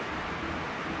approved.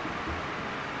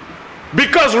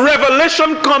 Because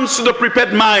revelation comes to the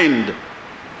prepared mind.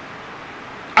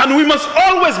 And we must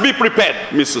always be prepared,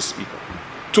 Mr. Speaker,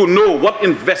 to know what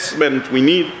investment we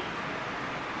need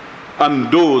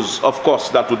and those, of course,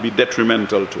 that would be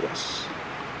detrimental to us.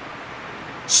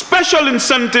 Special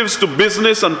incentives to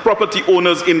business and property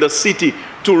owners in the city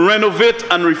to renovate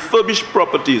and refurbish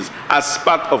properties as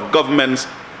part of government's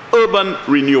urban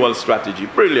renewal strategy.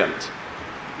 Brilliant.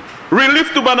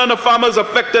 Relief to banana farmers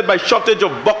affected by shortage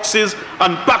of boxes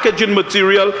and packaging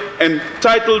material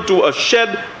entitled to a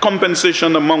shared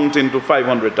compensation amounting to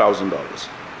 $500,000.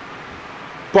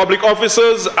 Public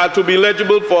officers are to be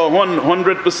eligible for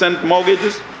 100%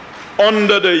 mortgages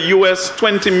under the US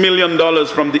 $20 million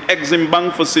from the Exim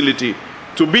Bank facility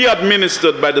to be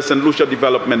administered by the St. Lucia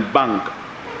Development Bank.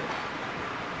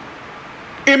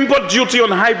 Import duty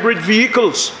on hybrid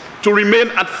vehicles to remain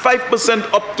at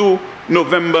 5% up to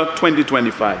November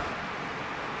 2025.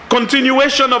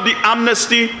 Continuation of the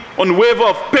amnesty on waiver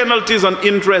of penalties and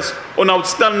interest on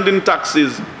outstanding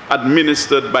taxes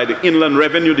administered by the Inland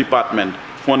Revenue Department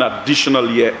for an additional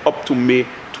year up to May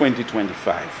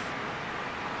 2025.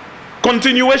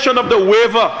 continuation of the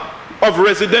waiver of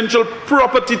residential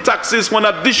property taxes for an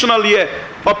additional year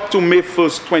up to May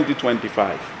 1st,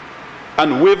 2025,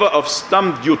 and waiver of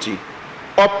stamp duty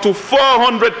up to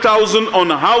 400,000 on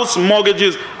house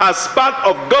mortgages as part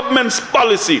of government's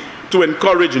policy to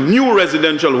encourage new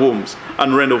residential homes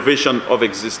and renovation of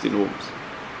existing homes.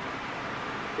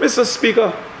 Mr.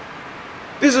 Speaker,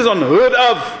 this is unheard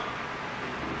of.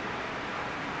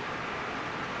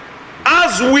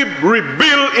 As we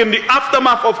rebuild in the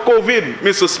aftermath of COVID,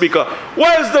 Mr. Speaker,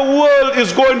 whilst the world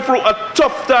is going through a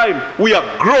tough time, we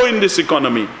are growing this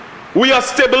economy. We are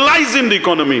stabilizing the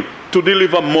economy to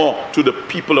deliver more to the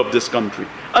people of this country,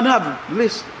 and have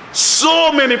listed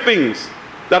so many things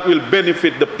that will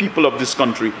benefit the people of this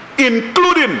country,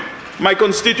 including my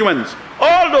constituents.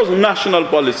 All those national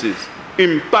policies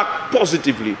impact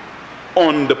positively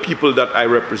on the people that I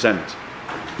represent.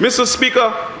 Mr.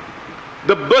 Speaker,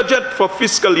 the budget for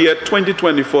fiscal year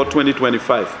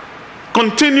 2024-2025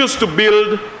 continues to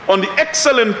build on the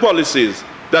excellent policies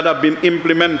that have been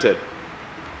implemented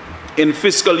in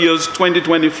fiscal years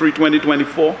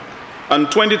 2023-2024 and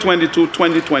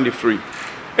 2022-2023,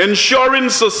 ensuring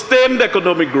sustained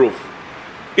economic growth,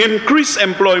 increased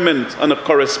employment and a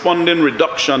corresponding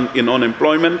reduction in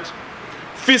unemployment,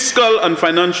 fiscal and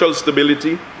financial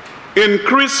stability,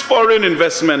 increased foreign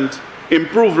investment,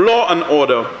 improved law and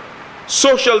order,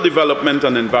 social development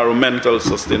and environmental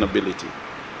sustainability.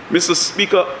 Mr.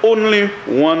 Speaker, only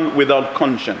one without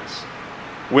conscience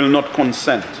will not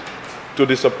consent to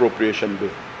this appropriation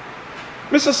bill.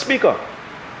 Mr. Speaker,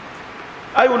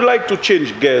 I would like to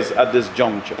change gears at this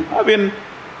juncture. Having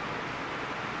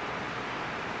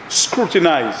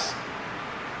scrutinized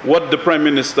what the Prime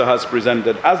Minister has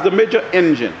presented as the major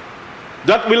engine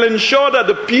that will ensure that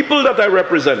the people that I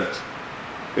represent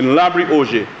in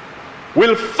Labri-Auger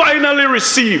will finally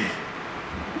receive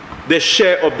their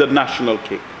share of the national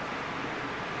cake.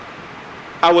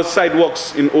 Our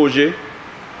sidewalks in Auger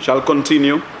shall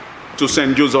continue to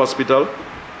St. Jude's Hospital.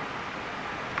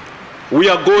 We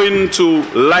are going to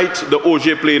light the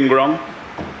Auger playing ground,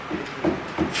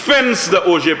 fence the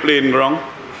Auger playing ground.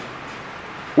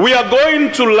 We are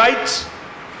going to light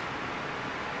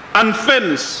and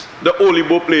fence the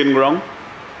Olibo playing ground.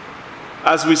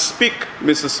 As we speak,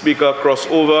 Mr. Speaker,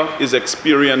 Crossover is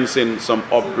experiencing some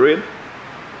upgrade.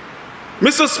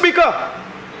 Mr. Speaker,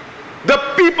 the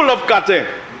people of Kate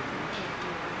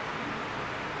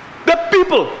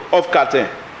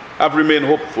have remained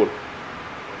hopeful.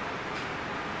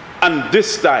 And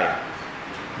this time,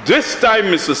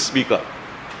 Mr. Speaker,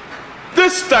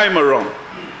 this time around,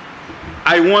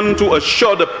 I want to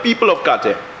assure the people of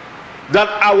Kate that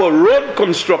our road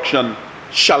construction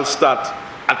shall start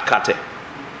at Kate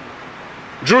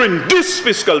during this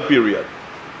fiscal period.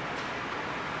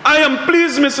 I am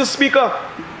pleased, Mr. Speaker,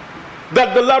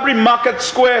 that the Labri Market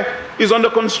Square is under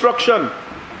construction.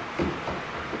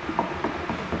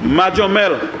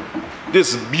 Majomel,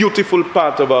 this beautiful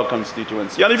part of our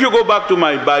constituency. And if you go back to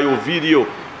my bio video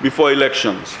before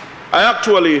elections, I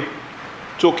actually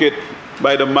took it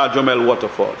by the Majomel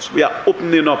waterfalls. We are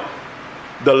opening up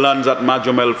the lands at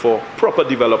Majomel for proper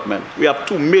development. We have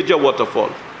 2 major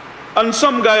waterfalls. And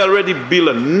some guy already built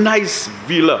a nice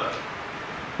villa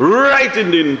right in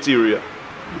the interior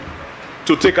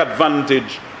to take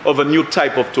advantage of a new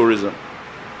type of tourism.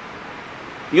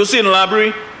 You see, in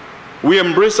Labri, we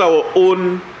embrace our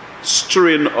own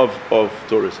strain of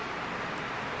tourism.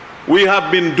 We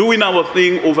have been doing our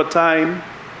thing over time.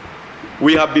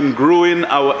 We have been growing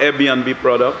our Airbnb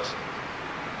product.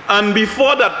 And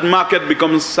before that market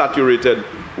becomes saturated,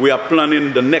 we are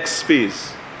planning the next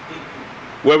phase,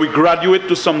 where we graduate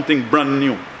to something brand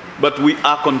new. But we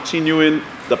are continuing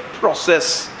the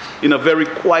process in a very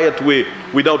quiet way,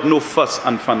 without no fuss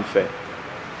and fanfare.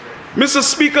 Mr.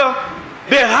 Speaker,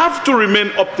 they have to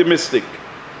remain optimistic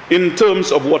in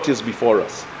terms of what is before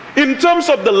us. In terms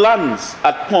of the lands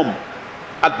at POM,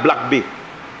 at Black Bay,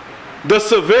 the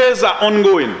surveys are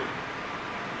ongoing.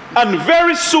 And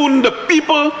very soon the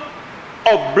people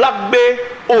of Black Bay,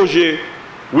 Auger,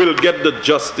 will get the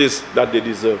justice that they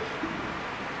deserve.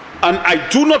 And I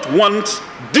do not want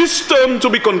this term to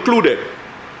be concluded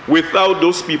without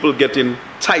those people getting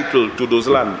title to those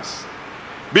lands.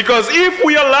 Because if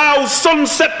we allow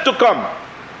sunset to come,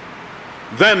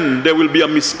 then there will be a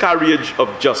miscarriage of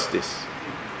justice.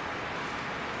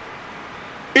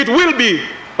 It will be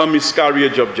a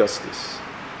miscarriage of justice.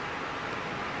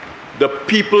 The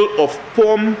people of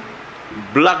POM,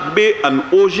 Black Bay and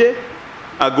Auger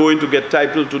are going to get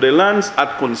title to their lands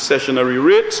at concessionary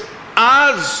rates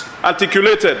as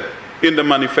articulated in the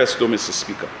manifesto, Mr.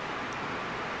 Speaker.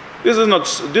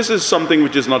 This is something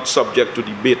which is not subject to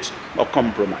debate or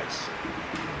compromise.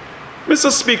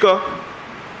 Mr. Speaker,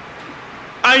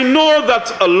 I know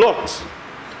that a lot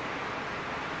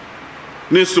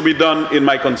needs to be done in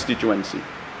my constituency.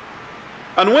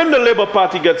 And when the Labour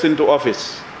Party gets into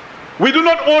office, we do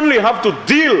not only have to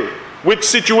deal with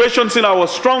situations in our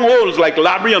strongholds like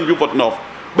Labrie and Beaufort North,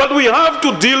 but we have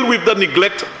to deal with the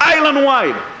neglect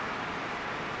island-wide.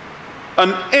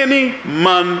 And any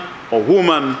man or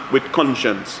woman with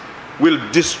conscience will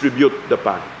distribute the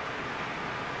pie.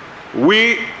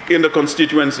 We, in the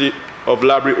constituency of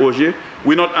Labrie-Auger,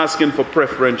 we're not asking for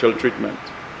preferential treatment.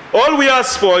 All we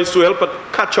ask for is to help us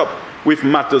catch up with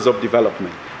matters of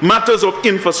development, matters of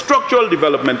infrastructural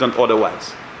development and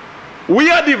otherwise. We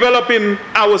are developing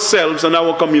ourselves and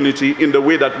our community in the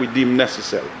way that we deem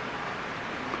necessary.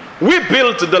 We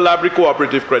built the Labrie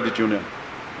Cooperative Credit Union,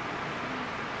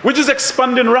 which is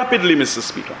expanding rapidly, Mr.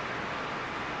 Speaker.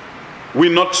 We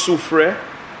not souffre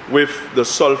with the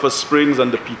sulfur springs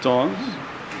and the pitons.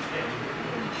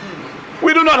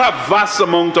 We do not have vast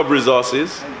amount of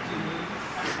resources,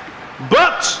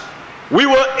 but we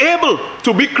were able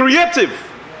to be creative,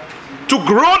 to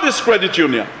grow this credit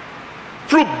union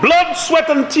through blood, sweat,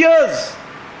 and tears.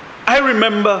 I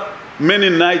remember many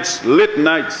nights, late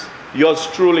nights, yours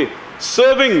truly,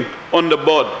 serving on the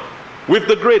board with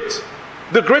the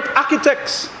great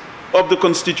architects of the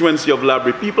constituency of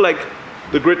Labrie, people like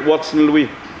the great Watson Louis,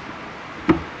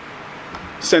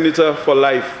 Senator for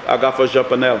Life, Agatha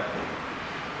Japanel,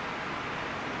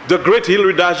 the great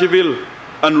Hilary Dageville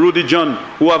and Rudy John,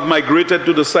 who have migrated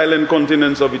to the silent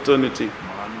continents of eternity.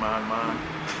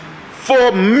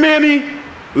 For many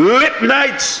late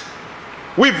nights,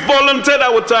 we volunteered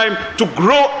our time to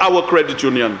grow our credit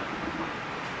union.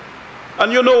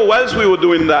 And you know, whilst we were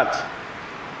doing that,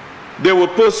 there were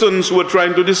persons who were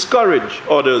trying to discourage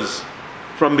others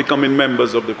from becoming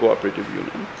members of the cooperative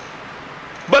union.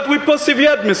 But we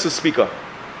persevered, Mr. Speaker.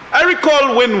 I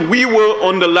recall when we were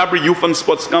on the Labrie Youth and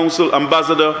Sports Council,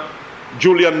 Ambassador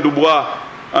Julian Dubois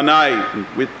and I,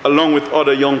 along with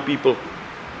other young people,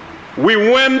 we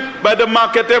went by the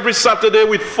market every Saturday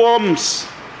with forms,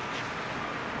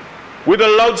 with a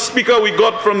loudspeaker we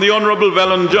got from the Honorable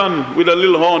Vellon John with a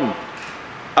little horn,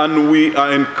 and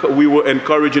we were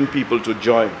encouraging people to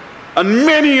join. And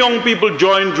many young people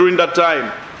joined during that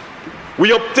time.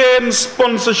 We obtained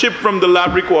sponsorship from the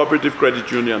Labrie Cooperative Credit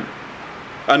Union,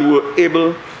 and we were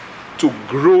able to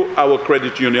grow our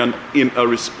credit union in a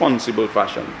responsible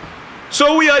fashion.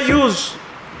 So we are used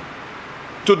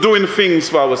to doing things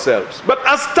for ourselves. But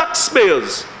as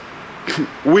taxpayers,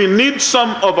 we need some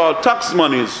of our tax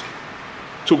monies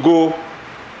to go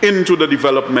into the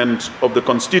development of the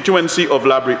constituency of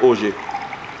Labrie-Auger.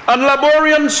 And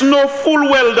Laborians know full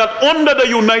well that under the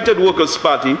United Workers'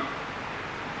 Party,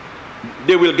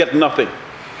 they will get nothing.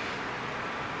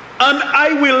 And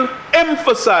I will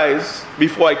emphasize,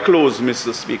 before I close,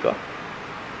 Mr. Speaker,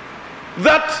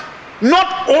 that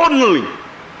not only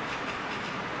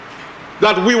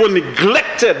that we were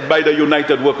neglected by the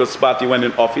United Workers' Party when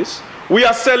in office, we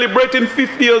are celebrating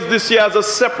 50 years this year as a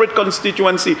separate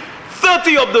constituency.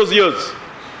 30 of those years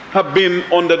have been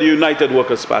under the United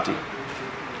Workers' Party.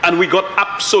 And we got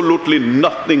absolutely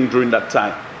nothing during that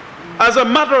time. As a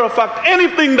matter of fact,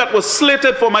 anything that was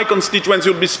slated for my constituency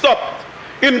would be stopped,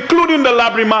 including the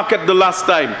Labrie market the last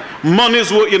time.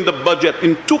 Monies were in the budget,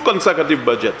 in 2 consecutive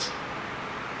budgets.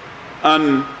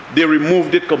 And they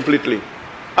removed it completely.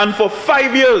 And for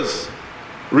 5 years,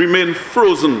 remained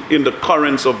frozen in the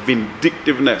currents of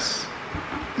vindictiveness.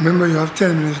 Remember, you have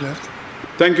 10 minutes left.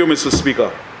 Thank you, Mr.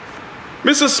 Speaker.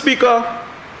 Mr. Speaker,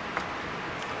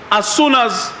 as soon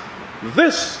as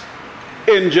this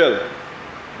angel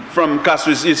from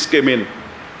Castries East came in,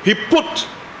 he put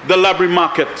the Labrie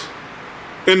market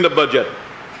in the budget.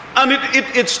 And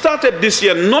it started this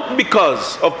year not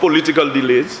because of political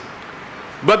delays,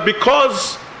 but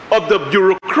because of the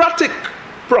bureaucratic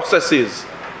processes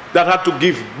that had to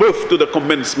give birth to the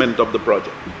commencement of the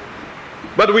project.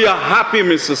 But we are happy,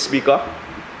 Mr. Speaker.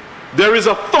 There is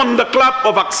a thunderclap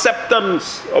of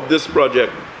acceptance of this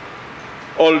project,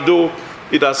 although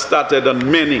it has started and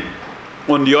many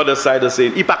on the other side are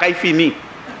saying, "Ipakai fini."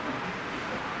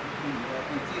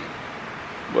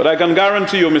 But I can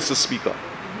guarantee you, Mr. Speaker,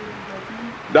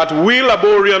 that we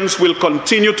Laborians will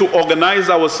continue to organize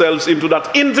ourselves into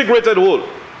that integrated whole,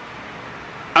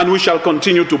 and we shall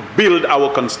continue to build our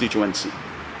constituency.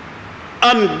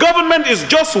 And government is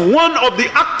just one of the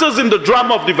actors in the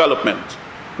drama of development.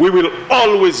 We will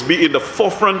always be in the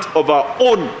forefront of our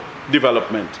own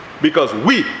development because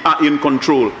we are in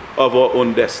control of our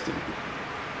own destiny.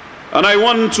 And I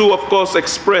want to, of course,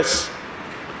 express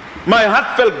my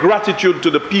heartfelt gratitude to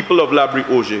the people of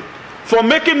Labrie-Auger for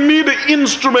making me the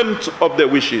instrument of their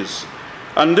wishes.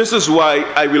 And this is why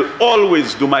I will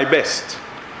always do my best,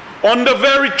 under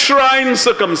very trying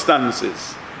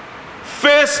circumstances,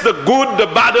 face the good, the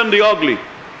bad, and the ugly,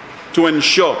 to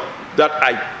ensure that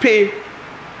I pay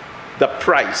the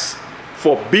price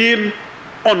for being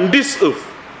on this earth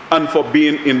and for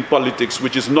being in politics,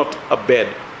 which is not a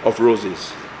bed of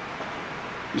roses.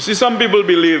 You see, some people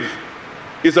believe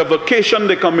it's a vacation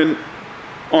they come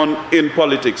on in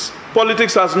politics.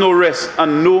 Politics has no rest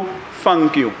and no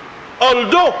thank you.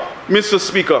 Although, Mr.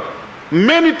 Speaker,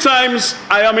 many times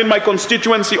I am in my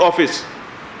constituency office,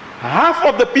 half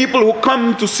of the people who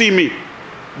come to see me,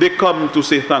 they come to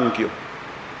say thank you.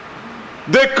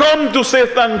 They come to say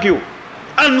thank you.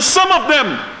 And some of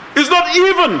them is not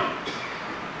even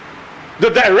the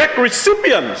direct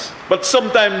recipients, but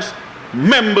sometimes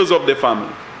members of the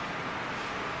family.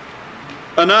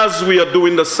 And as we are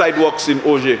doing the sidewalks in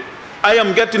Auger, I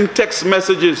am getting text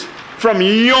messages from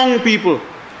young people,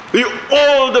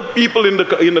 all the people in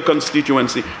the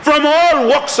constituency, from all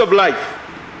walks of life.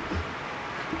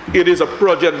 It is a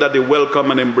project that they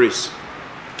welcome and embrace.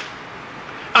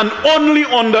 And only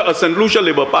under a St. Lucia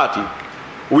Labour Party,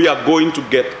 we are going to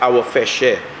get our fair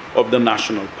share of the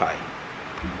national pie.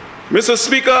 Mr.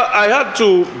 Speaker, I had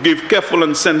to give careful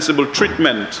and sensible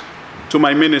treatment to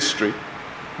my ministry,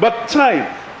 but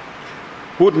time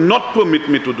would not permit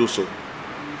me to do so,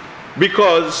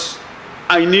 because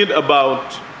I need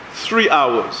about 3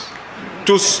 hours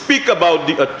to speak about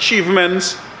the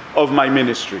achievements of my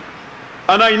ministry.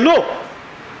 And I know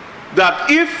that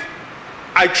if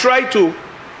I try to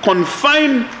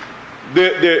confine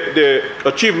the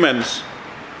achievements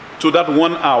to that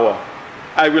 1 hour,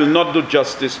 I will not do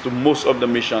justice to most of the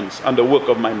missions and the work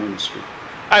of my ministry.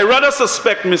 I rather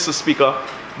suspect, Mr. Speaker,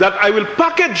 that I will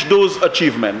package those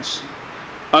achievements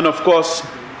and, of course,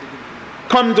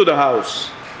 come to the House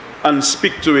and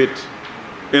speak to it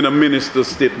in a minister's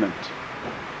statement.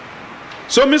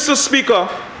 So, Mr. Speaker,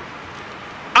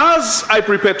 as I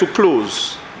prepare to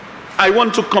close, I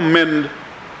want to commend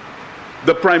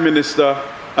the Prime Minister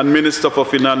and Minister for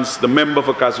Finance, the member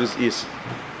for Kasvis East,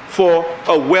 for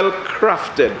a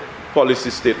well-crafted policy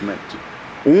statement,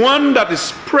 one that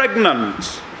is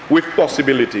pregnant with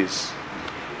possibilities.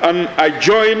 And I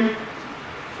join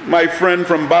my friend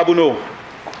from Babuno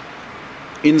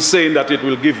in saying that it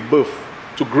will give birth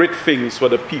to great things for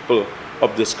the people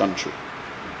of this country.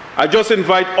 I just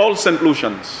invite all St.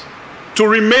 Lucians to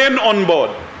remain on board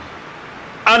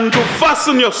and to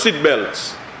fasten your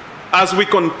seatbelts as we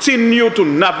continue to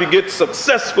navigate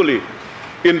successfully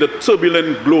in the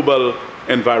turbulent global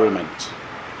environment.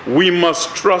 We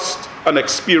must trust an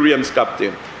experienced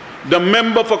captain. The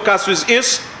member for Kasvis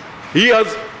East, he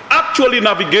has actually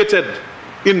navigated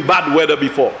in bad weather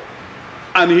before,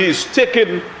 and he is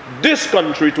taking this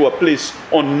country to a place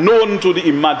unknown to the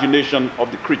imagination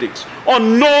of the critics,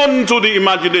 unknown to the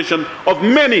imagination of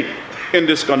many in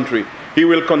this country. He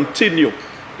will continue,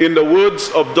 in the words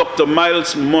of Dr.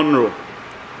 Miles Monroe,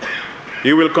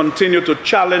 he will continue to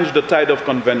challenge the tide of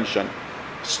convention,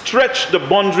 stretch the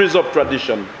boundaries of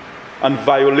tradition, and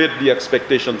violate the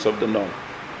expectations of the norm.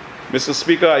 Mr.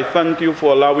 Speaker, I thank you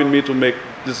for allowing me to make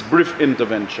this brief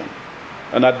intervention.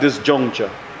 And at this juncture,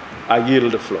 I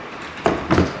yield the floor.